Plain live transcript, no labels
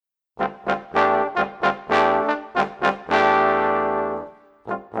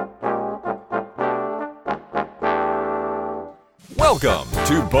Welcome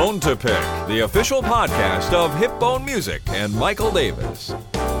to Bone to Pick, the official podcast of Hip-BoneMusic and Michael Davis.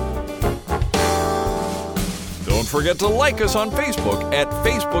 Don't forget to like us on Facebook at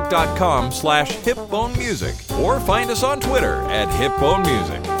facebook.com/HipBoneMusic or find us on Twitter at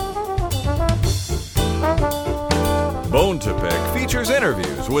Hip-BoneMusic. Bone to Pick features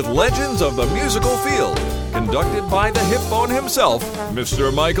interviews with legends of the musical field, conducted by the Hip-Bone himself,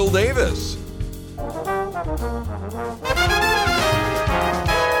 Mr. Michael Davis.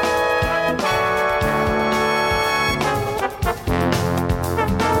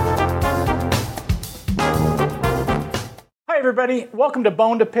 Hi everybody, welcome to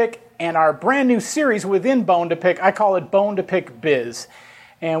Bone to Pick and our brand new series within Bone to Pick. I call it Bone to Pick Biz.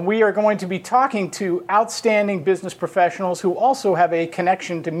 And we are going to be talking to outstanding business professionals who also have a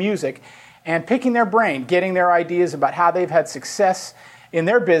connection to music and picking their brain, getting their ideas about how they've had success in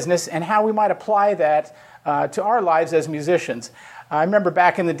their business and how we might apply that to our lives as musicians. I remember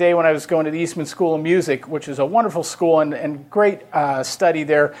back in the day when I was going to the Eastman School of Music, which is a wonderful school and great study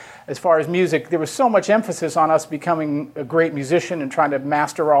there as far as music. There was so much emphasis on us becoming a great musician and trying to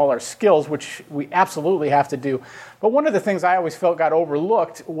master all our skills, which we absolutely have to do. But one of the things I always felt got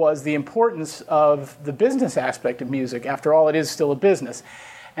overlooked was the importance of the business aspect of music. After all, it is still a business.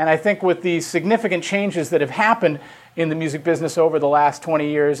 And I think with the significant changes that have happened in the music business over the last 20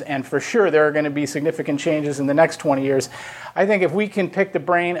 years, and for sure there are going to be significant changes in the next 20 years, I think if we can pick the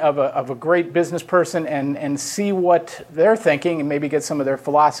brain of a great business person and see what they're thinking and maybe get some of their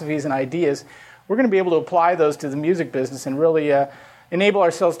philosophies and ideas, we're going to be able to apply those to the music business and really enable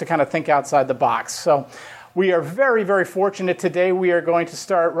ourselves to kind of think outside the box. So we are very, very fortunate today. We are going to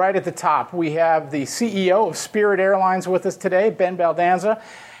start right at the top. We have the CEO of Spirit Airlines with us today, Ben Baldanza,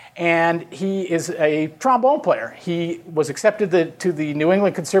 and he is a trombone player. He was accepted to the New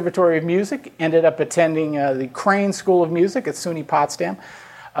England Conservatory of Music, ended up attending the Crane School of Music at SUNY Potsdam,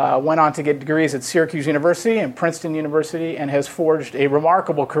 went on to get degrees at Syracuse University and Princeton University, and has forged a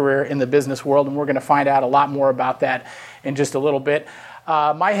remarkable career in the business world, and we're going to find out a lot more about that in just a little bit.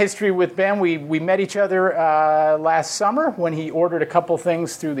 My history with Ben, we met each other last summer when he ordered a couple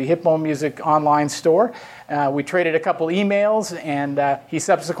things through the Hip-BoneMusic online store. We traded a couple emails, and he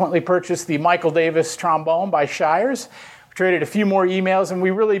subsequently purchased the Michael Davis trombone by Shires. We traded a few more emails, and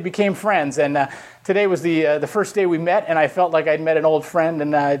we really became friends. And today was the first day we met, and I felt like I'd met an old friend,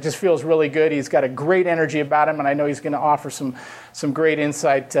 and it just feels really good. He's got a great energy about him, and I know he's going to offer some great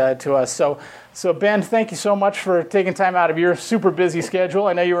insight to us. So Ben, thank you so much for taking time out of your super busy schedule.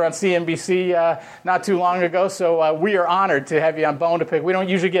 I know you were on CNBC not too long ago, so we are honored to have you on Bone to Pick. We don't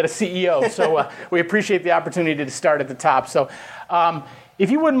usually get a CEO, so we appreciate the opportunity to start at the top. So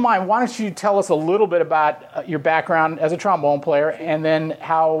if you wouldn't mind, why don't you tell us a little bit about your background as a trombone player, and then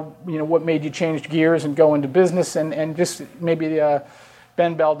how, what made you change gears and go into business, and just maybe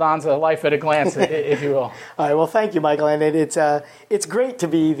Ben Baldanza, life at a glance, if you will. All right. Well, thank you, Michael. And it's great to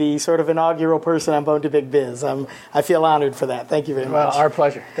be the sort of inaugural person on Bone to Pick Biz. I feel honored for that. Thank you very much. Well, our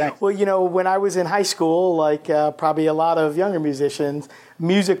pleasure. Thanks. Well, when I was in high school, like probably a lot of younger musicians,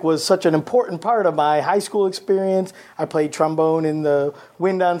 music was such an important part of my high school experience. I played trombone in the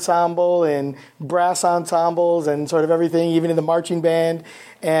wind ensemble and brass ensembles and sort of everything, even in the marching band.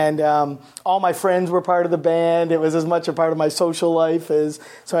 And all my friends were part of the band. It was as much a part of my social life as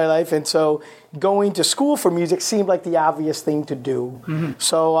my life. And so going to school for music seemed like the obvious thing to do. Mm-hmm.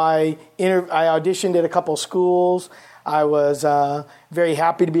 So I auditioned at a couple schools. I was very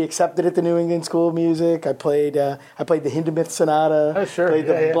happy to be accepted at the New England School of Music. I played the Hindemith Sonata. Oh, sure. Played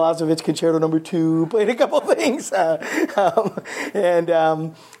the Blazevich Concerto No. 2. Played a couple things, and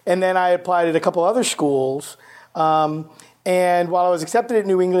then I applied at a couple other schools. And while I was accepted at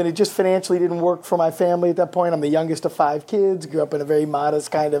New England, it just financially didn't work for my family at that point. I'm the youngest of 5 kids, grew up in a very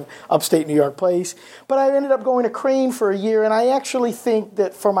modest kind of upstate New York place. But I ended up going to Crane for a year, and I actually think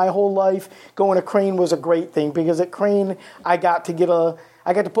that for my whole life, going to Crane was a great thing, because at Crane, I got to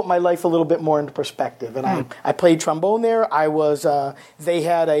put my life a little bit more into perspective. And I played trombone there. They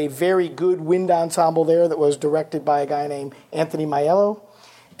had a very good wind ensemble there that was directed by a guy named Anthony Maiello.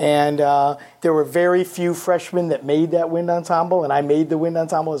 And there were very few freshmen that made that wind ensemble, and I made the wind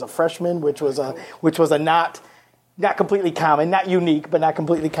ensemble as a freshman, which was a not completely common, not unique, but not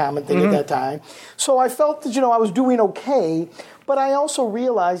completely common thing at that time. So I felt that I was doing okay, but I also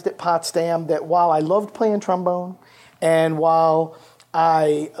realized at Potsdam that while I loved playing trombone, and while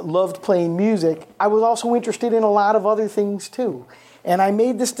I loved playing music, I was also interested in a lot of other things too. And I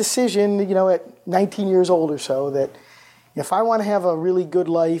made this decision, at 19 years old or so, that if I want to have a really good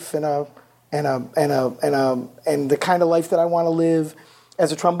life and the kind of life that I want to live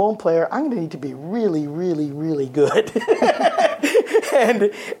as a trombone player, I'm going to need to be really, really, really good.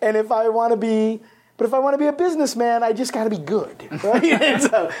 and if I want to be a businessman, I just got to be good, right? And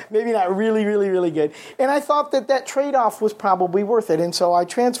so maybe not really, really, really good. And I thought that trade-off was probably worth it. And so I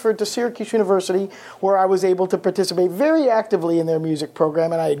transferred to Syracuse University, where I was able to participate very actively in their music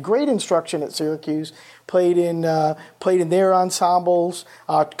program. And I had great instruction at Syracuse, played in their ensembles,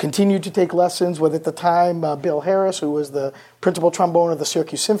 continued to take lessons with, at the time, Bill Harris, who was the principal trombone of the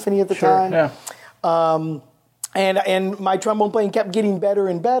Syracuse Symphony at the time. Yeah. And my trombone playing kept getting better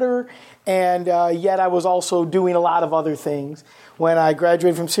and better, and yet I was also doing a lot of other things. When I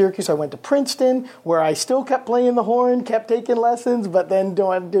graduated from Syracuse, I went to Princeton, where I still kept playing the horn, kept taking lessons, but then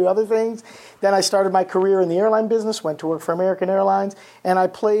do other things. Then I started my career in the airline business, went to work for American Airlines, and I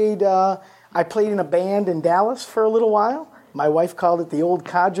played in a band in Dallas for a little while. My wife called it the Old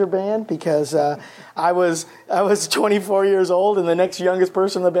Codger Band because I was 24 years old and the next youngest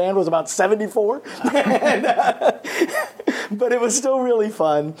person in the band was about 74. But it was still really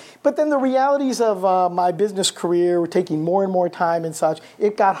fun. But then the realities of my business career were taking more and more time and such.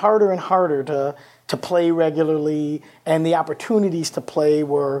 It got harder and harder to play regularly, and the opportunities to play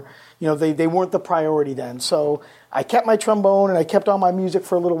were, they weren't the priority then. So I kept my trombone and I kept all my music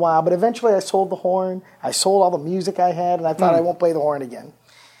for a little while, but eventually I sold the horn, I sold all the music I had, and I thought I won't play the horn again.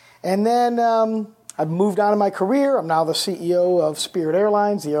 And then I've moved on in my career. I'm now the CEO of Spirit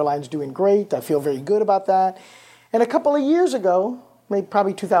Airlines. The airline's doing great. I feel very good about that. And a couple of years ago, maybe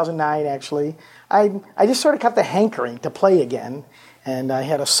probably 2009 actually, I just sort of got the hankering to play again. And I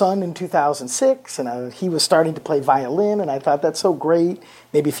had a son in 2006, and he was starting to play violin, and I thought, that's so great.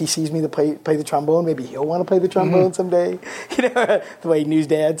 Maybe if he sees me to play the trombone, maybe he'll want to play the trombone someday. The way news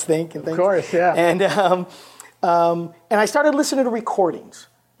dads think and things. Of course, yeah. And I started listening to recordings.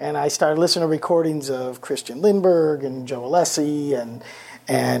 And I started listening to recordings of Christian Lindbergh and Joe Alessi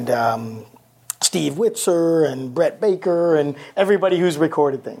and Steve Witzer and Brett Baker and everybody who's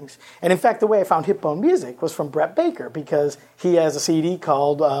recorded things. And in fact, the way I found Hip-BoneMusic was from Brett Baker, because he has a CD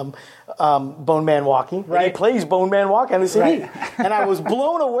called Bone Man Walking. Right. And he plays Bone Man Walking on the CD. Right. And I was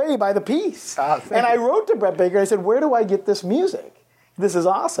blown away by the piece. And I wrote to Brett Baker, I said, where do I get this music? This is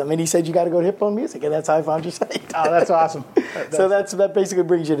awesome. And he said, you got to go to Hip-BoneMusic. And that's how I found your site. Oh, that's awesome. So that basically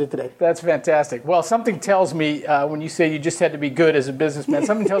brings you to today. That's fantastic. Well, something tells me, when you say you just had to be good as a businessman,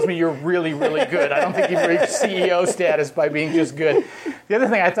 something tells me you're really, really good. I don't think you've reached CEO status by being just good. The other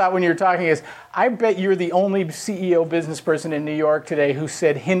thing I thought when you were talking is, I bet you're the only CEO business person in New York today who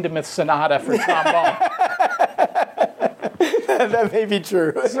said Hindemith Sonata for trombone. That may be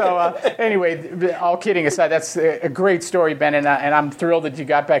true. So anyway, all kidding aside, that's a great story, Ben, and I'm thrilled that you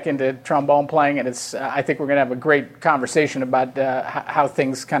got back into trombone playing, and it's I think we're going to have a great conversation about how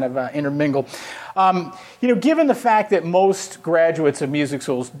things kind of intermingle. Given the fact that most graduates of music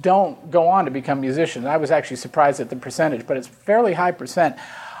schools don't go on to become musicians, I was actually surprised at the percentage, but it's fairly high percent.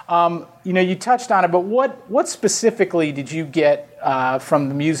 You touched on it, but what specifically did you get from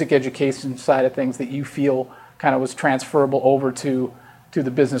the music education side of things that you feel kind of was transferable over to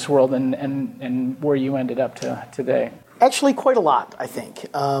the business world and where you ended up to today? Actually, quite a lot, I think.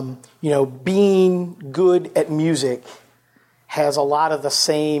 Being good at music has a lot of the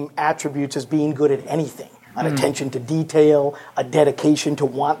same attributes as being good at anything. An attention to detail, a dedication to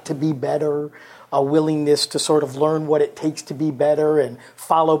want to be better, a willingness to sort of learn what it takes to be better and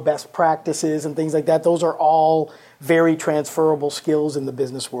follow best practices and things like that. Those are all very transferable skills in the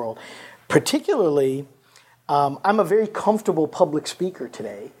business world. Particularly, I'm a very comfortable public speaker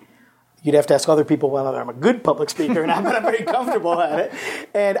today. You'd have to ask other people whether I'm a good public speaker, and I'm not very comfortable at it.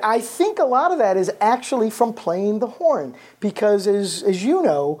 And I think a lot of that is actually from playing the horn. Because as you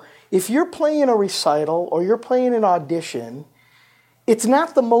know, if you're playing a recital or you're playing an audition, it's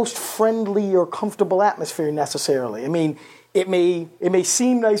not the most friendly or comfortable atmosphere necessarily. I mean, it may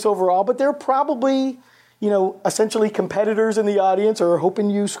seem nice overall, but there are probably, essentially competitors in the audience are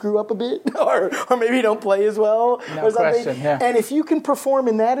hoping you screw up a bit or maybe you don't play as well or something. Question, yeah. And if you can perform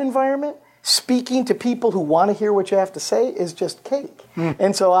in that environment, speaking to people who want to hear what you have to say is just cake.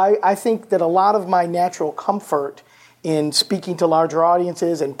 And so I think that a lot of my natural comfort in speaking to larger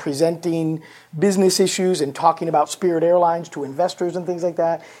audiences and presenting business issues and talking about Spirit Airlines to investors and things like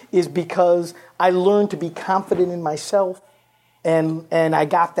that is because I learned to be confident in myself. And I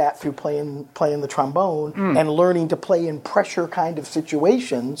got that through playing the trombone and learning to play in pressure kind of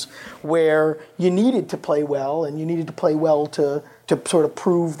situations where you needed to play well and you needed to play well to sort of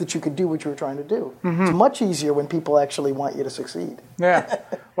prove that you could do what you were trying to do. It's much easier when people actually want you to succeed. Yeah,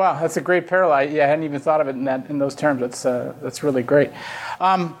 wow, that's a great parallel. Yeah, I hadn't even thought of it in those terms. That's really great.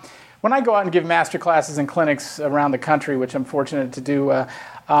 when I go out and give master classes and clinics around the country, which I'm fortunate to do,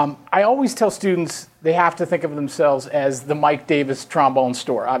 I always tell students they have to think of themselves as the Mike Davis trombone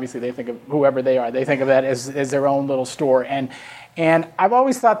store. Obviously, they think of whoever they are. They think of that as their own little store. And I've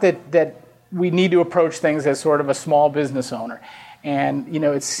always thought that we need to approach things as sort of a small business owner. And,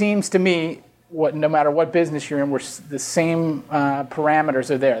 it seems to me, no matter what business you're in, the same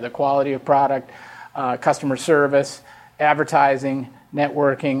parameters are there. The quality of product, customer service, advertising,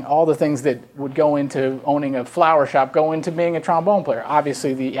 networking, all the things that would go into owning a flower shop go into being a trombone player.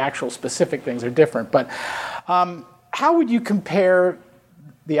 Obviously, the actual specific things are different. But how would you compare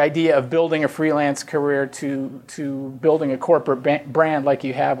the idea of building a freelance career to building a corporate brand like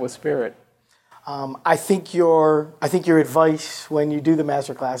you have with Spirit? I think your advice when you do the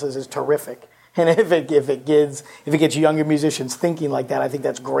master classes is terrific. And if it gets younger musicians thinking like that, I think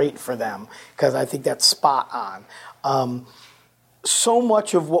that's great for them, because I think that's spot on. So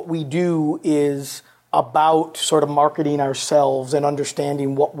much of what we do is about sort of marketing ourselves and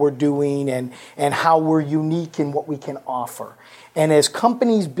understanding what we're doing and how we're unique in what we can offer. And as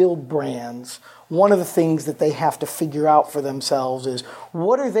companies build brands, one of the things that they have to figure out for themselves is,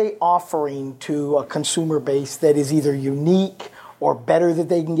 what are they offering to a consumer base that is either unique or better that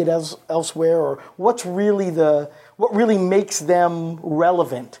they can get elsewhere, or what really makes them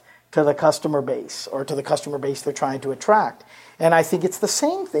relevant to the customer base or to the customer base they're trying to attract. And I think it's the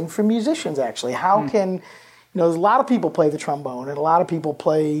same thing for musicians, actually. How can, there's a lot of people play the trombone and a lot of people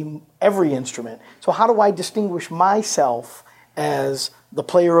play every instrument. So how do I distinguish myself as the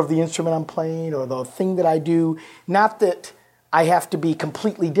player of the instrument I'm playing or the thing that I do? Not that I have to be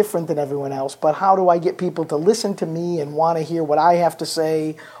completely different than everyone else, but how do I get people to listen to me and want to hear what I have to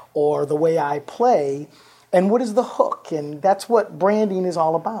say or the way I play? And what is the hook? And that's what branding is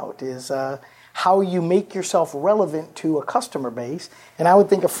all about, is how you make yourself relevant to a customer base. And I would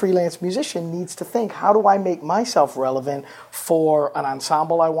think a freelance musician needs to think, how do I make myself relevant for an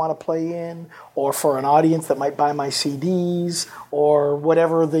ensemble I want to play in, or for an audience that might buy my CDs, or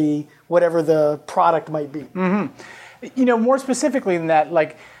whatever the product might be. Mm-hmm. More specifically than that,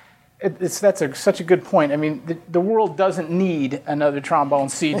 that's such a good point. I mean, the world doesn't need another trombone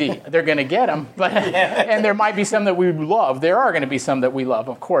CD. They're going to get them, and there might be some that we love. There are going to be some that we love,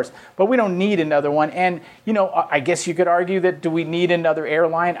 of course, but we don't need another one. And, I guess you could argue that, do we need another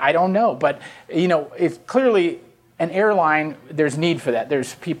airline? I don't know. But, it's clearly an airline, there's need for that.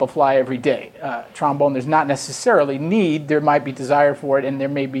 There's people fly every day. Trombone, there's not necessarily need. There might be desire for it, and there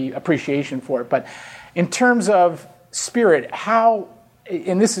may be appreciation for it. But in terms of Spirit,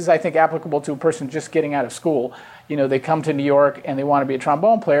 and this is, I think, applicable to a person just getting out of school. They come to New York and they want to be a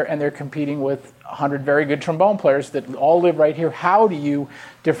trombone player, and they're competing with 100 very good trombone players that all live right here. How do you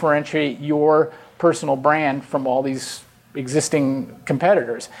differentiate your personal brand from all these existing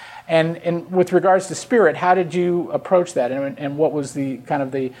competitors? And with regards to Spirit, how did you approach that? And what was the kind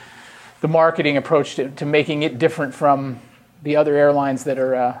of the marketing approach to making it different from the other airlines that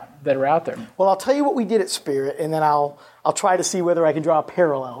are out there? Well, I'll tell you what we did at Spirit, and then I'll try to see whether I can draw a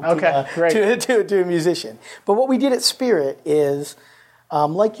parallel to a musician. But what we did at Spirit is,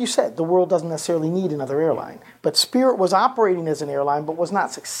 like you said, the world doesn't necessarily need another airline. But Spirit was operating as an airline, but was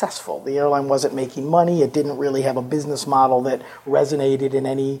not successful. The airline wasn't making money. It didn't really have a business model that resonated in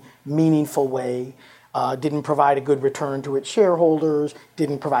any meaningful way. Didn't provide a good return to its shareholders.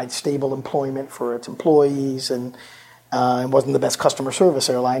 Didn't provide stable employment for its employees, and wasn't the best customer service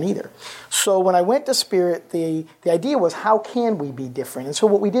airline either. So when I went to Spirit, the idea was, how can we be different? And so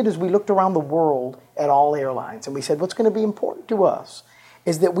what we did is we looked around the world at all airlines, and we said, what's going to be important to us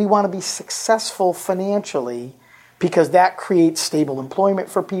is that we want to be successful financially, because that creates stable employment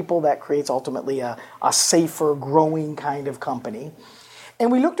for people. That creates ultimately a safer, growing kind of company.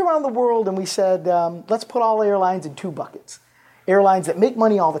 And we looked around the world and we said, let's put all airlines in two buckets. Airlines that make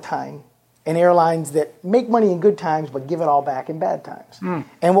money all the time, and airlines that make money in good times but give it all back in bad times.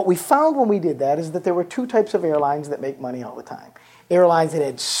 And what we found when we did that is that there were two types of airlines that make money all the time. Airlines that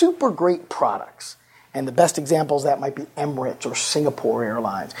had super great products. And the best examples of that might be Emirates or Singapore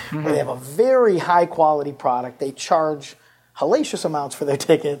Airlines, where they have a very high-quality product. They charge hellacious amounts for their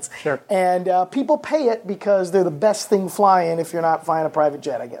tickets. Sure. And people pay it because they're the best thing flying if you're not flying a private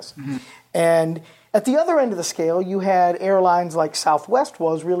jet, I guess. And at the other end of the scale, you had airlines like Southwest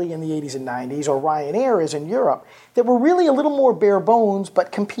was really in the 80s and 90s, or Ryanair is in Europe, that were really a little more bare bones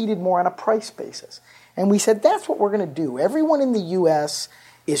but competed more on a price basis. And we said, that's what we're going to do. Everyone in the U.S.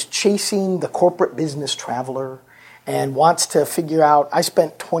 is chasing the corporate business traveler, and wants to figure out, I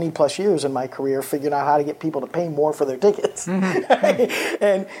spent 20 plus years in my career figuring out how to get people to pay more for their tickets.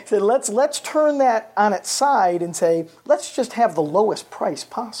 And said, let's turn that on its side and say, let's just have the lowest price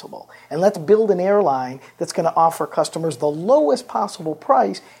possible. And let's build an airline that's going to offer customers the lowest possible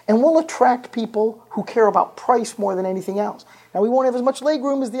price, and we'll attract people who care about price more than anything else. Now, we won't have as much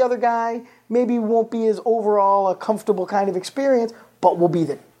legroom as the other guy, maybe won't be as overall a comfortable kind of experience, but we'll be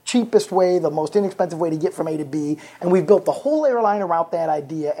the cheapest way, the most inexpensive way to get from A to B. And we've built the whole airline around that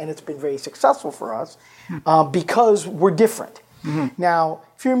idea, and it's been very successful for us because we're different. Now,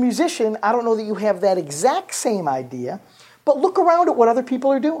 if you're a musician, I don't know that you have that exact same idea, but look around at what other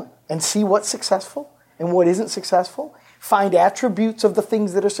people are doing and see what's successful and what isn't successful. Find attributes of the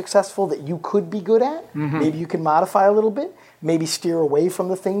things that are successful that you could be good at. Maybe you can modify a little bit. Maybe steer away from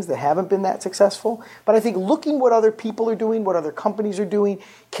the things that haven't been that successful. But I think looking what other people are doing, what other companies are doing,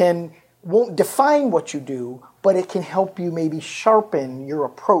 won't define what you do, but it can help you maybe sharpen your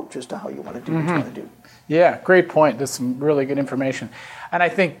approach as to how you want to do what you want to do. Yeah, great point. That's some really good information. And I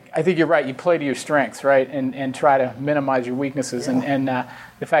think you're right. You play to your strengths, right, and try to minimize your weaknesses. Yeah. And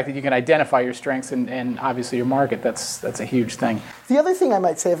the fact that you can identify your strengths and obviously your market, that's a huge thing. The other thing I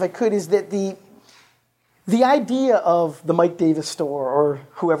might say, if I could, is that the idea of the Mike Davis store or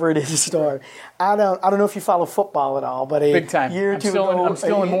whoever it is store, I don't know if you follow football at all, but big time. Year or two ago, I'm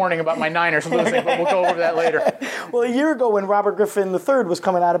still in mourning about my Niners losing, but we'll go over that later. Well, a year ago when Robert Griffin III was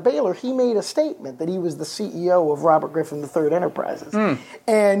coming out of Baylor, he made a statement that he was the CEO of Robert Griffin III Enterprises.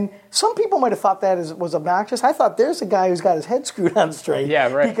 And some people might have thought that was obnoxious. I thought there's a guy who's got his head screwed on straight. Yeah,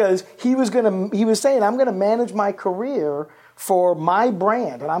 right. Because he was saying, I'm going to manage my career for my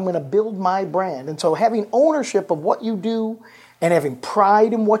brand, and I'm going to build my brand. And so having ownership of what you do and having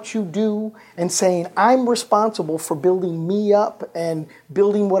pride in what you do and saying, I'm responsible for building me up and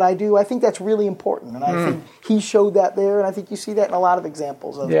building what I do, I think that's really important. And I think he showed that there, and I think you see that in a lot of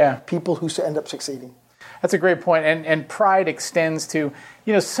examples of people who end up succeeding. That's a great point. And pride extends to,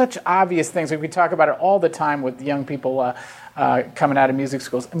 such obvious things. We talk about it all the time with young people coming out of music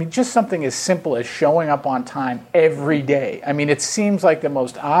schools. I mean, just something as simple as showing up on time every day. I mean, it seems like the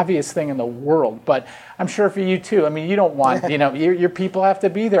most obvious thing in the world, but I'm sure for you too. I mean, you don't want, your people have to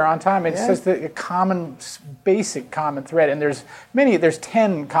be there on time. It's just a basic common thread. And there's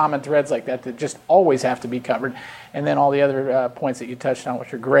 10 common threads like that just always have to be covered. And then all the other points that you touched on,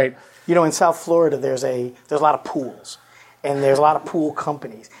 which are great. In South Florida, there's a lot of pools, and there's a lot of pool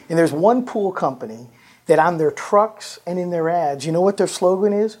companies. And there's one pool company that on their trucks and in their ads, you know what their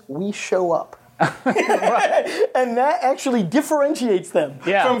slogan is? We show up. And that actually differentiates them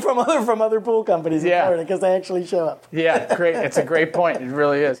from other pool companies in Florida because they actually show up. Yeah, great. It's a great point. It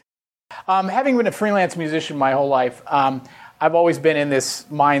really is. Having been a freelance musician my whole life, I've always been in this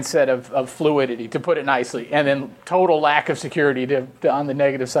mindset of fluidity, to put it nicely, and then total lack of security on the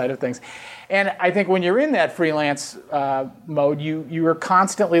negative side of things. And I think when you're in that freelance mode, you are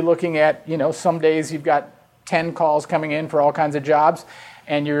constantly looking at, some days you've got 10 calls coming in for all kinds of jobs,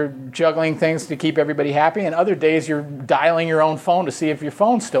 and you're juggling things to keep everybody happy, and other days you're dialing your own phone to see if your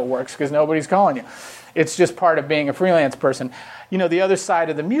phone still works because nobody's calling you. It's just part of being a freelance person. The other side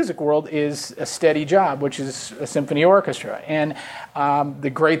of the music world is a steady job, which is a symphony orchestra. And the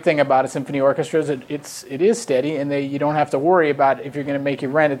great thing about a symphony orchestra is it is steady, and you don't have to worry about if you're going to make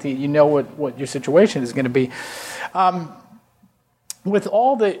your rent. You know what your situation is going to be. With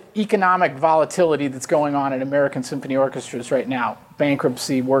all the economic volatility that's going on in American symphony orchestras right now,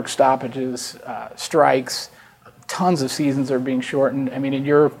 bankruptcy, work stoppages, strikes, tons of seasons are being shortened. I mean, in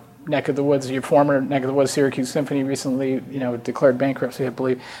your neck of the woods, your former neck of the woods, Syracuse Symphony, recently, declared bankruptcy. I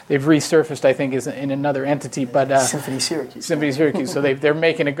believe they've resurfaced. I think is in another entity, but Symphony Syracuse. Symphony Syracuse. So they're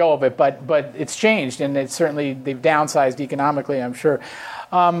making a go of it, but it's changed, and they've downsized economically, I'm sure.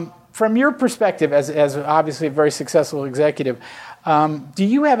 From your perspective, as obviously a very successful executive, do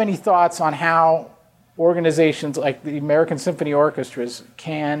you have any thoughts on how organizations like the American Symphony Orchestras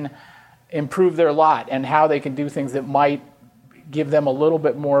can improve their lot and how they can do things that might give them a little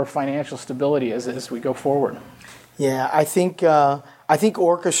bit more financial stability as we go forward? Yeah, I think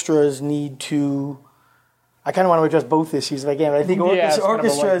orchestras need to. I kind of want to address both issues if I can. But I think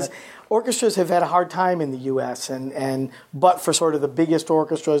orchestras have had a hard time in the U.S. but for sort of the biggest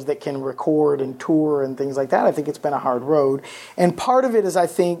orchestras that can record and tour and things like that, I think it's been a hard road. And part of it is, I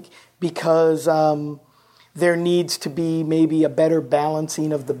think, because there needs to be maybe a better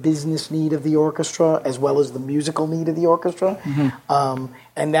balancing of the business need of the orchestra as well as the musical need of the orchestra.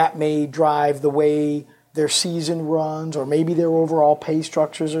 And that may drive the way their season runs or maybe their overall pay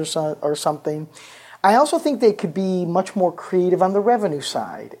structures or something. I also think they could be much more creative on the revenue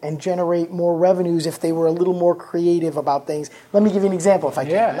side and generate more revenues if they were a little more creative about things. Let me give you an example if I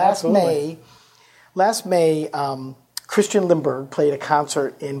can. Yeah, absolutely. Last May, Christian Limburg played a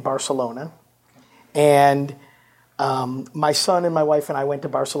concert in Barcelona, and my son and my wife and I went to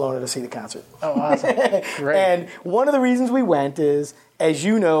Barcelona to see the concert. Oh, awesome. Great. And one of the reasons we went is, as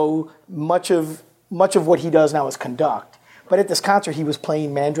you know, much of what he does now is conduct. But at this concert, he was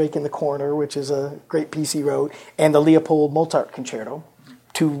playing Mandrake in the Corner, which is a great piece he wrote, and the Leopold Mozart Concerto,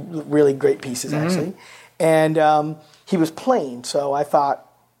 two really great pieces, actually. And he was playing, so I thought,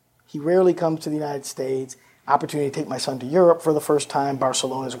 he rarely comes to the United States. Opportunity to take my son to Europe for the first time.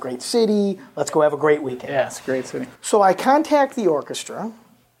 Barcelona is a great city. Let's go have a great weekend. Yeah, it's a great city. So I contact the orchestra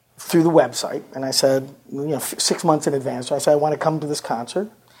through the website, and I said, 6 months in advance, so I said, I want to come to this concert.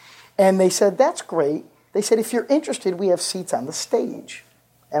 And they said, that's great. They said, if you're interested, we have seats on the stage.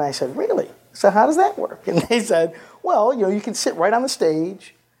 And I said, really? So how does that work? And they said, well, you can sit right on the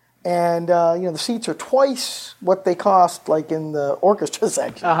stage, and the seats are twice what they cost, like in the orchestra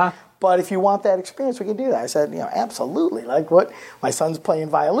section. Uh-huh. But if you want that experience, we can do that. I said, absolutely. Like what? My son's playing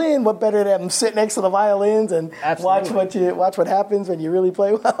violin. What better to have him sit next to the violins and watch what happens when you really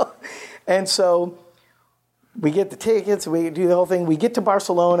play well? And so we get the tickets. We do the whole thing. We get to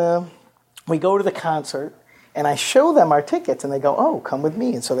Barcelona. We go to the concert, and I show them our tickets, and they go, "Oh, come with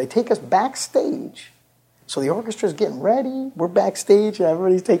me." And so they take us backstage. So the orchestra's getting ready. We're backstage, and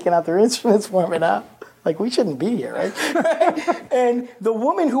everybody's taking out their instruments, warming up. Like, we shouldn't be here, right? And the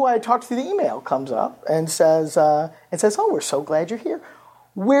woman who I talked to the email comes up and says, "Oh, we're so glad you're here.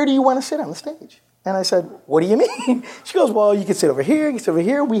 Where do you want to sit on the stage?" And I said, "What do you mean?" She goes, "Well, you can sit over here, you can sit over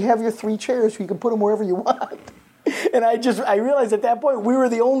here. We have your 3 chairs, so you can put them wherever you want." And I realized at that point we were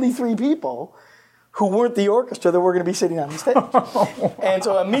the only 3 people who weren't the orchestra that were going to be sitting on the stage. And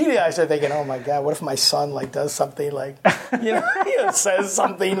so immediately I started thinking, oh my God, what if my son does something says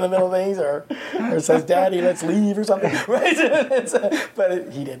something in the middle of things or says, "Daddy, let's leave," or something. Right?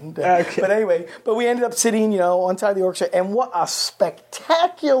 But he didn't. Okay. But anyway, we ended up sitting, on side of the orchestra, and what a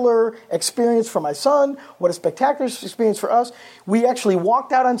spectacular experience for my son, what a spectacular experience for us. We actually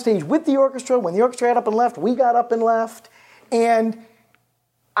walked out on stage with the orchestra. When the orchestra got up and left, we got up and left. And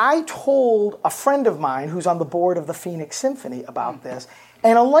I told a friend of mine who's on the board of the Phoenix Symphony about this,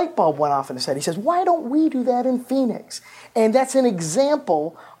 and a light bulb went off in his head. He says, "Why don't we do that in Phoenix?" And that's an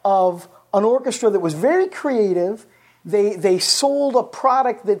example of an orchestra that was very creative. They sold a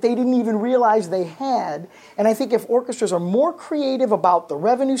product that they didn't even realize they had. And I think if orchestras are more creative about the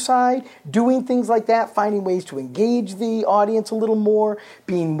revenue side, doing things like that, finding ways to engage the audience a little more,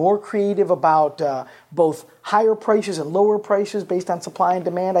 being more creative about both higher prices and lower prices based on supply and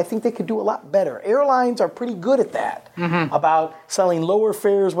demand, I think they could do a lot better. Airlines are pretty good at that, about selling lower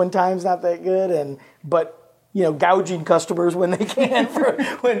fares when time's not that good, but gouging customers when they can,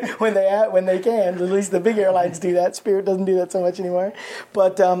 when they can. At least the big airlines do that. Spirit doesn't do that so much anymore.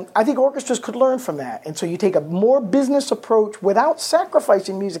 But I think orchestras could learn from that. And so you take a more business approach without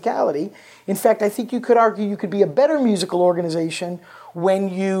sacrificing musicality. In fact, I think you could argue you could be a better musical organization when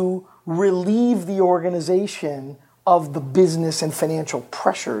you relieve the organization of the business and financial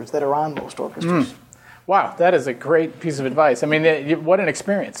pressures that are on most orchestras. Wow, that is a great piece of advice. I mean, what an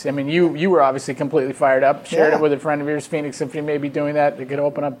experience. I mean, you were obviously completely fired up, shared it with a friend of yours. Phoenix Symphony may be doing that. It could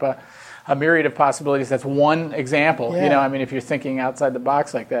open up a myriad of possibilities. That's one example. Yeah. If you're thinking outside the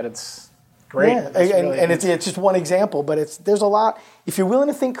box like that, it's great. Yeah, it's just one example, but there's a lot. If you're willing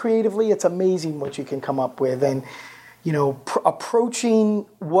to think creatively, it's amazing what you can come up with. And, approaching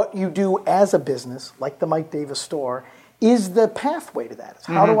what you do as a business, like the Mike Davis store, is the pathway to that. It's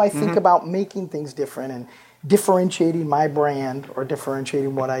how do I think about making things different and differentiating my brand or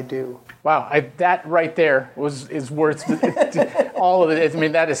differentiating what I do. Wow, that right there is worth all of it. I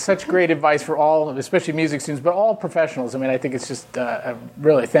mean, that is such great advice for all, especially music students, but all professionals. I mean, I think it's just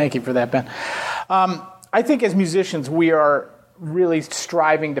really thank you for that, Ben. I think as musicians, we are really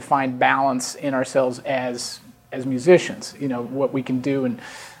striving to find balance in ourselves as musicians. What we can do and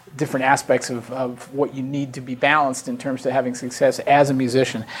different aspects of what you need to be balanced in terms of having success as a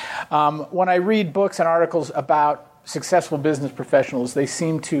musician. When I read books and articles about successful business professionals, they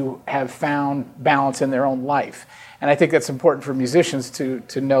seem to have found balance in their own life. And I think that's important for musicians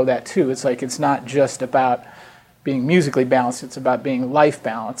to know that too. It's like it's not just about being musically balanced, it's about being life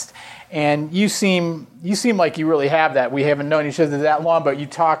balanced. And you seem like you really have that. We haven't known each other that long, but you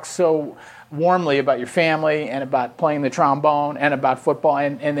talk so warmly about your family and about playing the trombone and about football,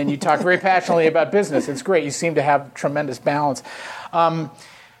 and then you talk very passionately about business. It's great. You seem to have tremendous balance.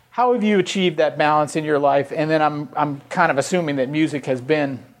 How have you achieved that balance in your life? And then I'm kind of assuming that music has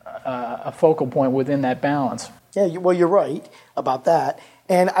been a focal point within that balance. Yeah, well, you're right about that.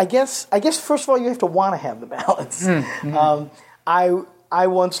 And I guess first of all, you have to want to have the balance. Mm-hmm. I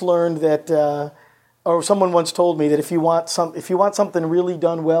once learned that, or someone once told me that if you want something really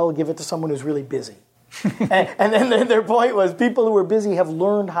done well, give it to someone who's really busy. and then their point was people who are busy have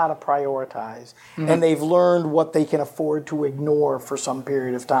learned how to prioritize, mm-hmm. and they've learned what they can afford to ignore for some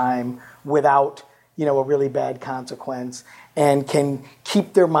period of time without, a really bad consequence, and can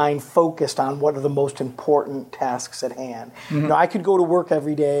keep their mind focused on what are the most important tasks at hand. Mm-hmm. I could go to work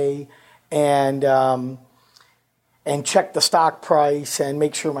every day and check the stock price and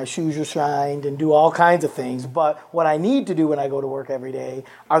make sure my shoes are shined and do all kinds of things. But what I need to do when I go to work every day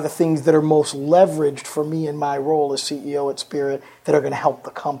are the things that are most leveraged for me in my role as CEO at Spirit that are going to help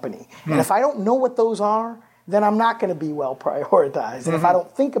the company. Mm-hmm. And if I don't know what those are, then I'm not going to be well prioritized. And mm-hmm. if I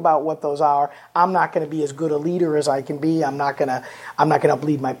don't think about what those are, I'm not going to be as good a leader as I can be. I'm not going to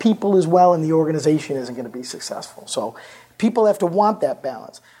lead my people as well, and the organization isn't going to be successful. So people have to want that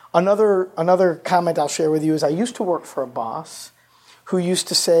balance. Another comment I'll share with you is I used to work for a boss who used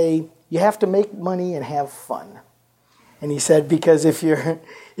to say, you have to make money and have fun. And he said, because if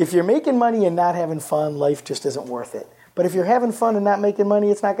you're making money and not having fun, life just isn't worth it. But if you're having fun and not making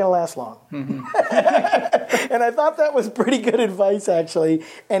money, it's not going to last long. Mm-hmm. And I thought that was pretty good advice, actually.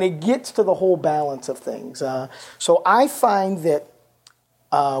 And it gets to the whole balance of things. So I find that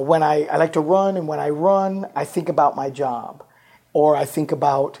when I like to run, and when I run, I think about my job. Or I think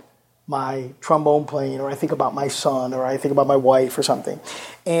about my trombone playing, or I think about my son, or I think about my wife or something.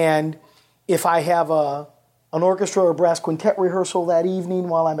 And if I have an orchestra or brass quintet rehearsal that evening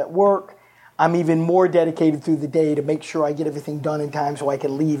while I'm at work, I'm even more dedicated through the day to make sure I get everything done in time so I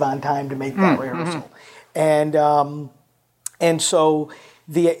can leave on time to make that rehearsal. And so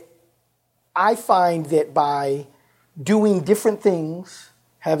I find that by doing different things,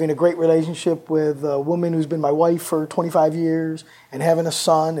 having a great relationship with a woman who's been my wife for 25 years, and having a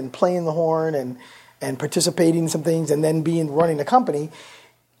son, and playing the horn, and participating in some things, and then running a company,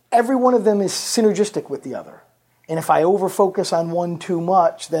 every one of them is synergistic with the other. And if I over-focus on one too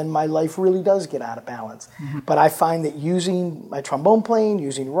much, then my life really does get out of balance. Mm-hmm. But I find that using my trombone playing,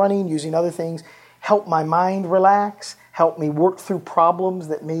 using running, using other things, help my mind relax, help me work through problems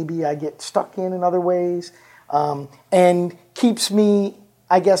that maybe I get stuck in other ways, and keeps me,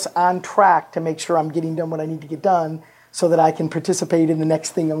 I guess, on track to make sure I'm getting done what I need to get done so that I can participate in the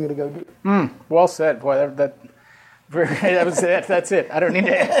next thing I'm going to go do. Well said. Boy, that's it. I don't need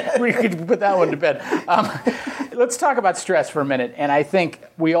to. We could put that one to bed. Let's talk about stress for a minute. And I think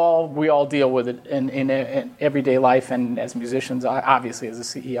we all deal with it in everyday life, and as musicians, obviously as a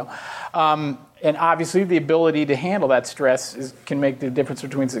CEO. And obviously, the ability to handle that stress can make the difference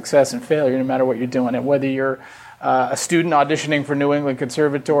between success and failure, no matter what you're doing. And whether you're a student auditioning for New England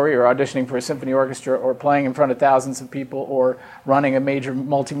Conservatory, or auditioning for a symphony orchestra, or playing in front of thousands of people, or running a major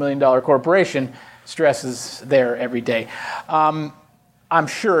multi-million-dollar corporation, stress is there every day. I'm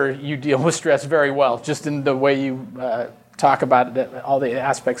sure you deal with stress very well, just in the way you talk about it, all the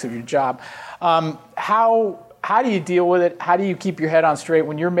aspects of your job. How do you deal with it? How do you keep your head on straight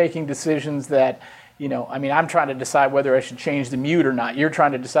when you're making decisions that, I'm trying to decide whether I should change the mute or not. You're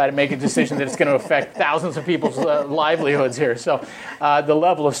trying to decide to make a decision that it's going to affect thousands of people's livelihoods here. So the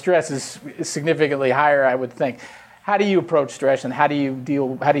level of stress is significantly higher, I would think. How do you approach stress, and how do you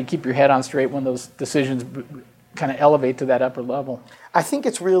keep your head on straight when those decisions kind of elevate to that upper level? I think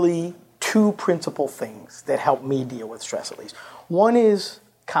it's really two principal things that help me deal with stress, at least. One is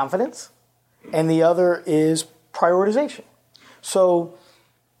confidence, and the other is prioritization. So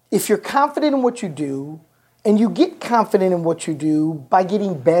if you're confident in what you do, and you get confident in what you do by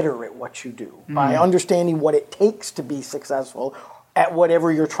getting better at what you do, by understanding what it takes to be successful at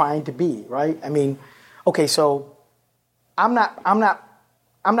whatever you're trying to be, right? Okay, so I'm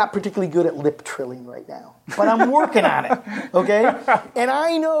not particularly good at lip trilling right now, but I'm working on it, okay? And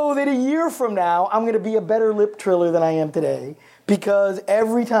I know that a year from now, I'm going to be a better lip triller than I am today, because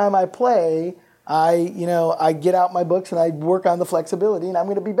every time I play, I get out my books and I work on the flexibility, and I'm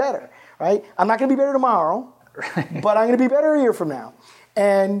going to be better, right? I'm not going to be better tomorrow, but I'm going to be better a year from now.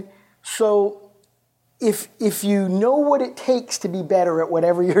 And so if you know what it takes to be better at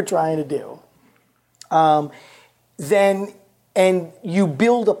whatever you're trying to do, and you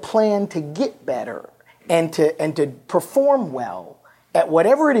build a plan to get better and to perform well at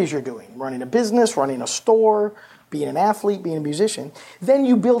whatever it is you're doing, running a business, running a store, being an athlete, being a musician, then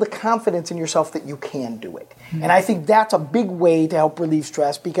you build a confidence in yourself that you can do it. Mm-hmm. And I think that's a big way to help relieve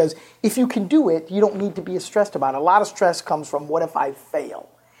stress, because if you can do it, you don't need to be as stressed about it. A lot of stress comes from, what if I fail?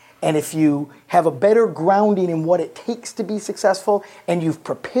 and if you have a better grounding in what it takes to be successful, and you've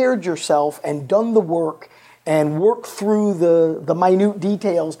prepared yourself and done the work and worked through the minute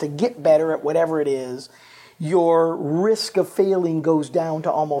details to get better at whatever it is, your risk of failing goes down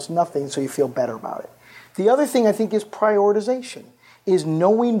to almost nothing, so you feel better about it. The other thing I think is prioritization, is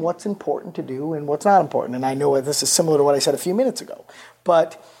knowing what's important to do and what's not important. And I know this is similar to what I said a few minutes ago,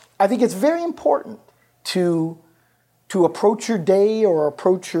 but I think it's very important to approach your day or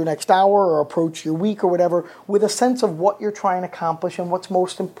approach your next hour or approach your week or whatever with a sense of what you're trying to accomplish and what's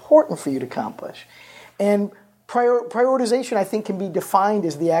most important for you to accomplish. And prioritization, I think, can be defined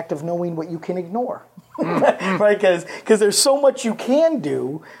as the act of knowing what you can ignore. Right? Because there's so much you can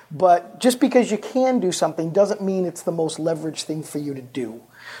do, but just because you can do something doesn't mean it's the most leveraged thing for you to do.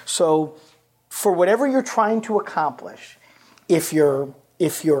 So for whatever you're trying to accomplish, if you're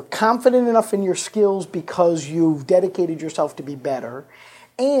confident enough in your skills because you've dedicated yourself to be better,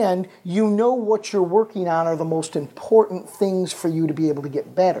 and you know what you're working on are the most important things for you to be able to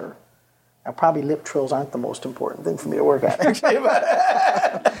get better. Now, probably lip trills aren't the most important thing for me to work on, actually.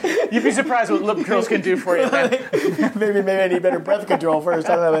 You'd be surprised what lip trills can do for you, man. maybe I need better breath control first.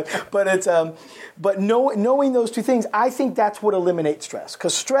 I don't know. But knowing those two things, I think that's what eliminates stress.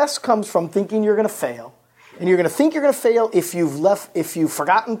 Because stress comes from thinking you're going to fail. And you're going to think you're going to fail if you've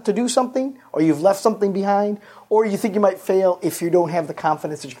forgotten to do something, or you've left something behind, or you think you might fail if you don't have the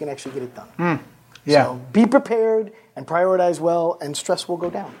confidence that you can actually get it done. Yeah. So be prepared and prioritize well, and stress will go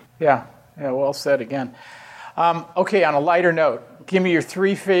down. Yeah, well said again. Okay, on a lighter note, give me your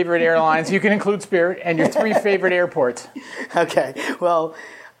 3 favorite airlines. You can include Spirit, and your 3 favorite airports. Okay, well,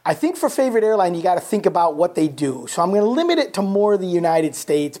 I think for favorite airline, you got to think about what they do. So I'm going to limit it to more the United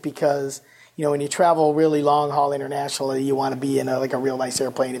States because, you know, when you travel really long haul internationally, you want to be in a real nice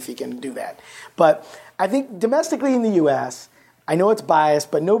airplane if you can do that. But I think domestically in the U.S., I know it's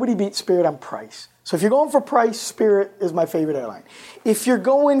biased, but nobody beats Spirit on price. So if you're going for price, Spirit is my favorite airline. If you're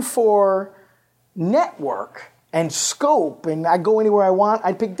going for network and scope, and I go anywhere I want,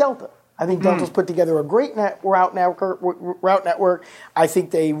 I'd pick Delta. I think Delta's put together a great route network. I think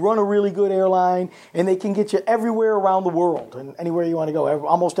they run a really good airline, and they can get you everywhere around the world and anywhere you want to go,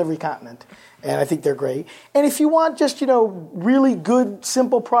 almost every continent. And I think they're great. And if you want just, really good,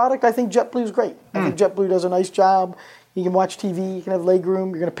 simple product, I think JetBlue's great. I think JetBlue does a nice job. You can watch TV, you can have legroom,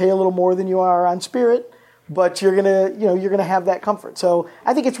 you're going to pay a little more than you are on Spirit, but you're going to have that comfort. So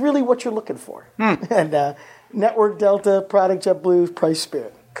I think it's really what you're looking for. And network Delta, product JetBlue, price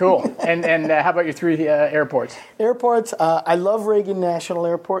Spirit. Cool. And how about your 3 airports? Airports, I love Reagan National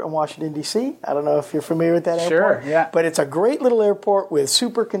Airport in Washington, D.C. I don't know if you're familiar with that airport. Sure, yeah. But it's a great little airport with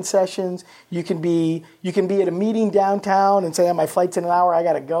super concessions. You can be at a meeting downtown and say, my flight's in an hour, I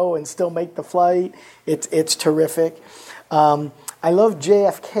got to go, and still make the flight. It's terrific. I love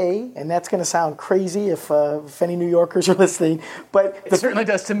JFK, and that's going to sound crazy if any New Yorkers are listening. But it certainly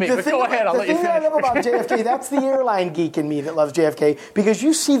does to me, but go ahead, I'll let you finish. The thing I love about JFK, that's the airline geek in me that loves JFK, because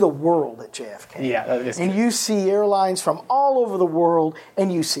you see the world at JFK. Yeah, that is true. And you see airlines from all over the world,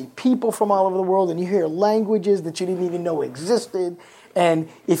 and you see people from all over the world, and you hear languages that you didn't even know existed. And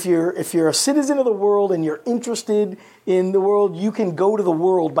if you're a citizen of the world and you're interested in the world, you can go to the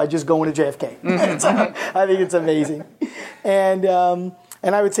world by just going to JFK. So, I think it's amazing. And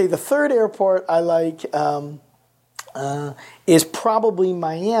I would say the third airport I like is probably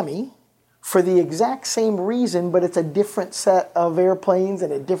Miami, for the exact same reason, but it's a different set of airplanes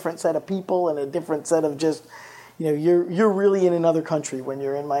and a different set of people and a different set of just, you're really in another country when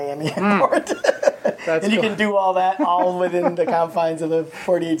you're in Miami Airport. And you can do all that all within the confines of the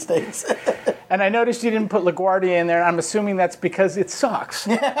 48 states. And I noticed you didn't put LaGuardia in there. I'm assuming that's because it sucks.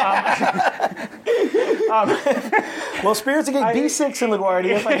 Well, Spirit's a B6 in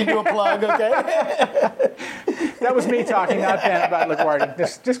LaGuardia, if I can do a plug, okay? That was me talking, not Ben, about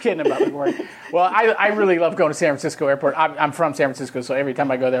LaGuardia. Just kidding about LaGuardia. Well, I really love going to San Francisco Airport. I'm from San Francisco, so every time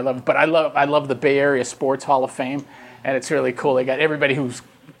I go there, I love it. But I love the Bay Area Sports Hall of Fame, and it's really cool. They got everybody who's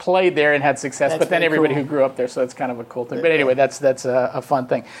played there and had success, but then everybody who grew up there, so it's kind of a cool thing. But anyway, that's a fun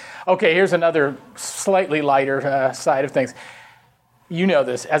thing. Okay, here's another slightly lighter side of things. You know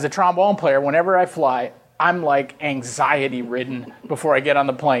this. As a trombone player, whenever I fly, I'm like anxiety-ridden before I get on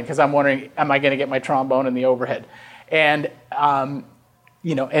the plane because I'm wondering, am I going to get my trombone in the overhead? And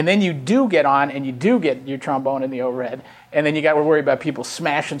and then you do get on and you do get your trombone in the overhead, and then you got to worry about people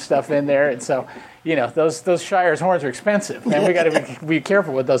smashing stuff in there, and so those Shire's horns are expensive, and we got to be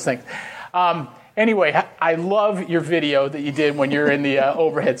careful with those things. Anyway, I love your video that you did when you're in the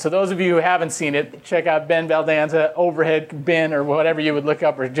overhead. So those of you who haven't seen it, check out Ben Baldanza, overhead bin, or whatever you would look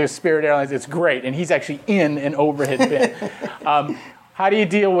up, or just Spirit Airlines. It's great, and he's actually in an overhead bin. How do you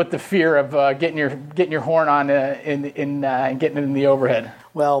deal with the fear of getting your horn on and getting it in the overhead?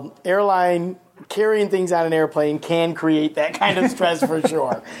 Well, carrying things on an airplane can create that kind of stress for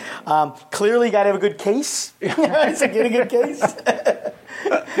sure. Clearly, you got to have a good case. So get a good case.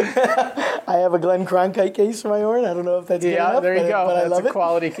 I have a Glenn Cronkite case for my horn. I don't know if that's good enough. There you go. But I that's love a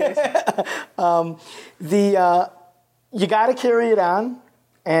quality case. You got to carry it on,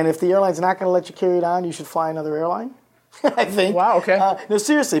 and if the airline's not going to let you carry it on, you should fly another airline. I think. Wow. Okay. No,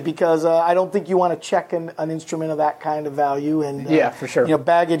 seriously, because I don't think you want to check an instrument of that kind of value. And for sure.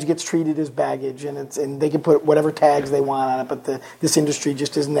 Baggage gets treated as baggage, and they can put whatever tags they want on it. But this industry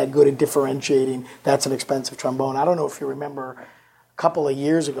just isn't that good at differentiating. That's an expensive trombone. I don't know if you remember. A couple of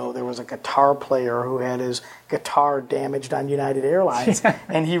years ago, there was a guitar player who had his guitar damaged on United Airlines,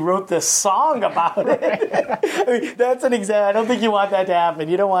 and he wrote this song about it. I mean, that's an example. I don't think you want that to happen.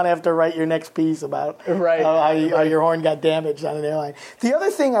 You don't want to have to write your next piece about how your horn got damaged on an airline. The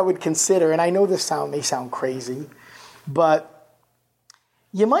other thing I would consider, and I know this may sound crazy, but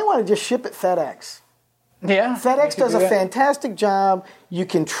you might want to just ship it FedEx. Yeah. FedEx does a fantastic job. You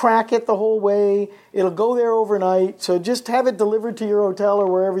can track it the whole way. It'll go there overnight. So just have it delivered to your hotel or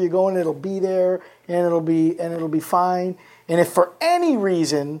wherever you're going. It'll be there and it'll be fine. And if for any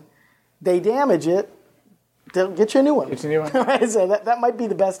reason they damage it, they'll get you a new one. Get you a new one. Right? So that might be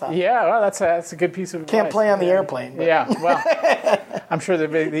the best option. Yeah, well, that's a good piece of advice. Can't play on the airplane. But. Yeah, well, I'm sure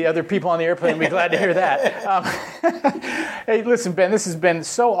the other people on the airplane will be glad to hear that. Hey, listen, Ben, this has been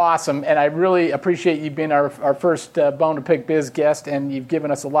so awesome, and I really appreciate you being our first Bone to Pick Biz guest, and you've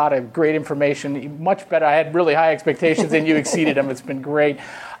given us a lot of great information, much better. I had really high expectations, and you exceeded them. It's been great.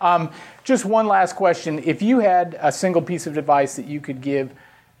 Just one last question. If you had a single piece of advice that you could give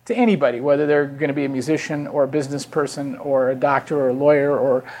to anybody, whether they're going to be a musician or a business person or a doctor or a lawyer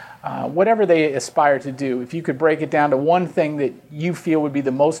or whatever they aspire to do, if you could break it down to one thing that you feel would be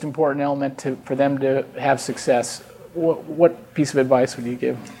the most important element for them to have success, what piece of advice would you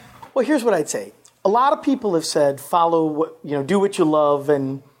give? Well, here's what I'd say. A lot of people have said, do what you love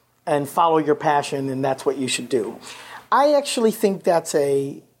and follow your passion, and that's what you should do. I actually think that's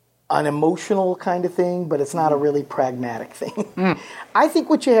an emotional kind of thing, but it's not a really pragmatic thing. I think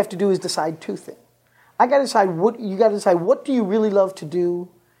what you have to do is decide two things. You got to decide what do you really love to do,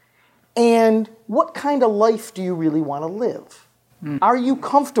 and what kind of life do you really want to live? Are you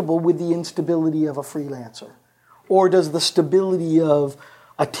comfortable with the instability of a freelancer? Or does the stability of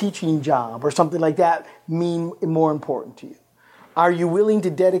a teaching job or something like that mean more important to you? Are you willing to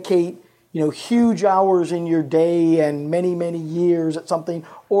dedicate huge hours in your day and many, many years at something,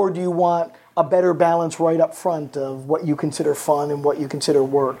 or do you want a better balance right up front of what you consider fun and what you consider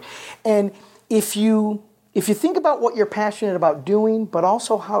work? And if you think about what you're passionate about doing, but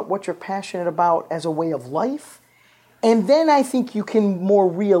also what you're passionate about as a way of life, and then I think you can more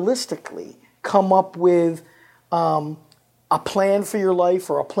realistically come up with a plan for your life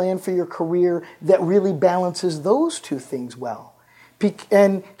or a plan for your career that really balances those two things well.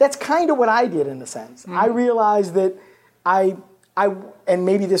 And that's kind of what I did in a sense. I realized that and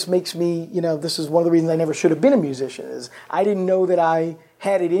maybe this makes me, this is one of the reasons I never should have been a musician, is I didn't know that I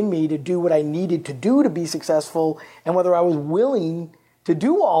had it in me to do what I needed to do to be successful, and whether I was willing to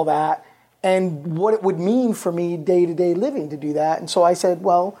do all that and what it would mean for me day-to-day living to do that. And so I said,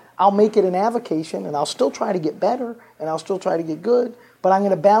 well, I'll make it an avocation, and I'll still try to get better, and I'll still try to get good, but I'm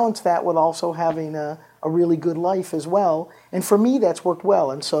going to balance that with also having a really good life as well. And for me, that's worked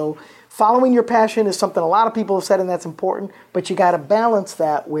well. And so following your passion is something a lot of people have said, and that's important, but you got to balance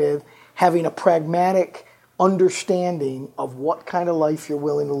that with having a pragmatic understanding of what kind of life you're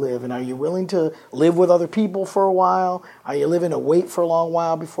willing to live. And are you willing to live with other people for a while? Are you willing to wait for a long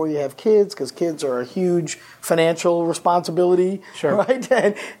while before you have kids? Because kids are a huge financial responsibility, right?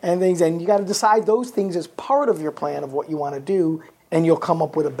 And things. And you got to decide those things as part of your plan of what you want to do, and you'll come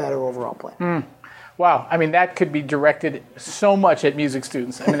up with a better overall plan. Wow. I mean, that could be directed so much at music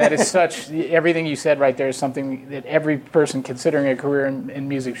students. I mean, that is everything you said right there is something that every person considering a career in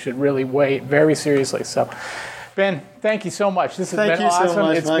music should really weigh very seriously. So, Ben, thank you so much. This has been awesome. So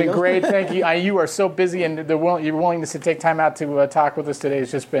much, it's Michael. Been great. Thank you. You are so busy, and your willingness to take time out to talk with us today has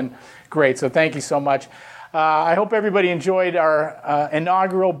just been great. So thank you so much. I hope everybody enjoyed our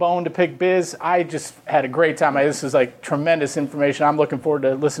inaugural Bone to Pick Biz. I just had a great time. This is like tremendous information. I'm looking forward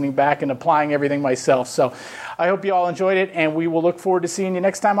to listening back and applying everything myself. So I hope you all enjoyed it, and we will look forward to seeing you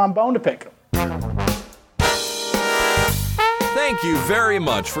next time on Bone to Pick. Thank you very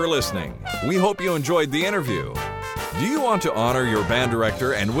much for listening. We hope you enjoyed the interview. Do you want to honor your band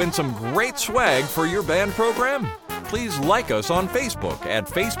director and win some great swag for your band program? please like us on Facebook at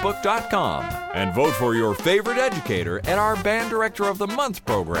facebook.com and vote for your favorite educator at our Band Director of the Month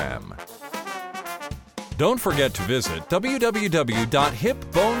program. Don't forget to visit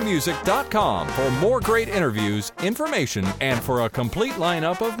www.hip-BoneMusic.com for more great interviews, information, and for a complete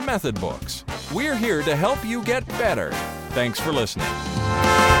lineup of method books. We're here to help you get better. Thanks for listening.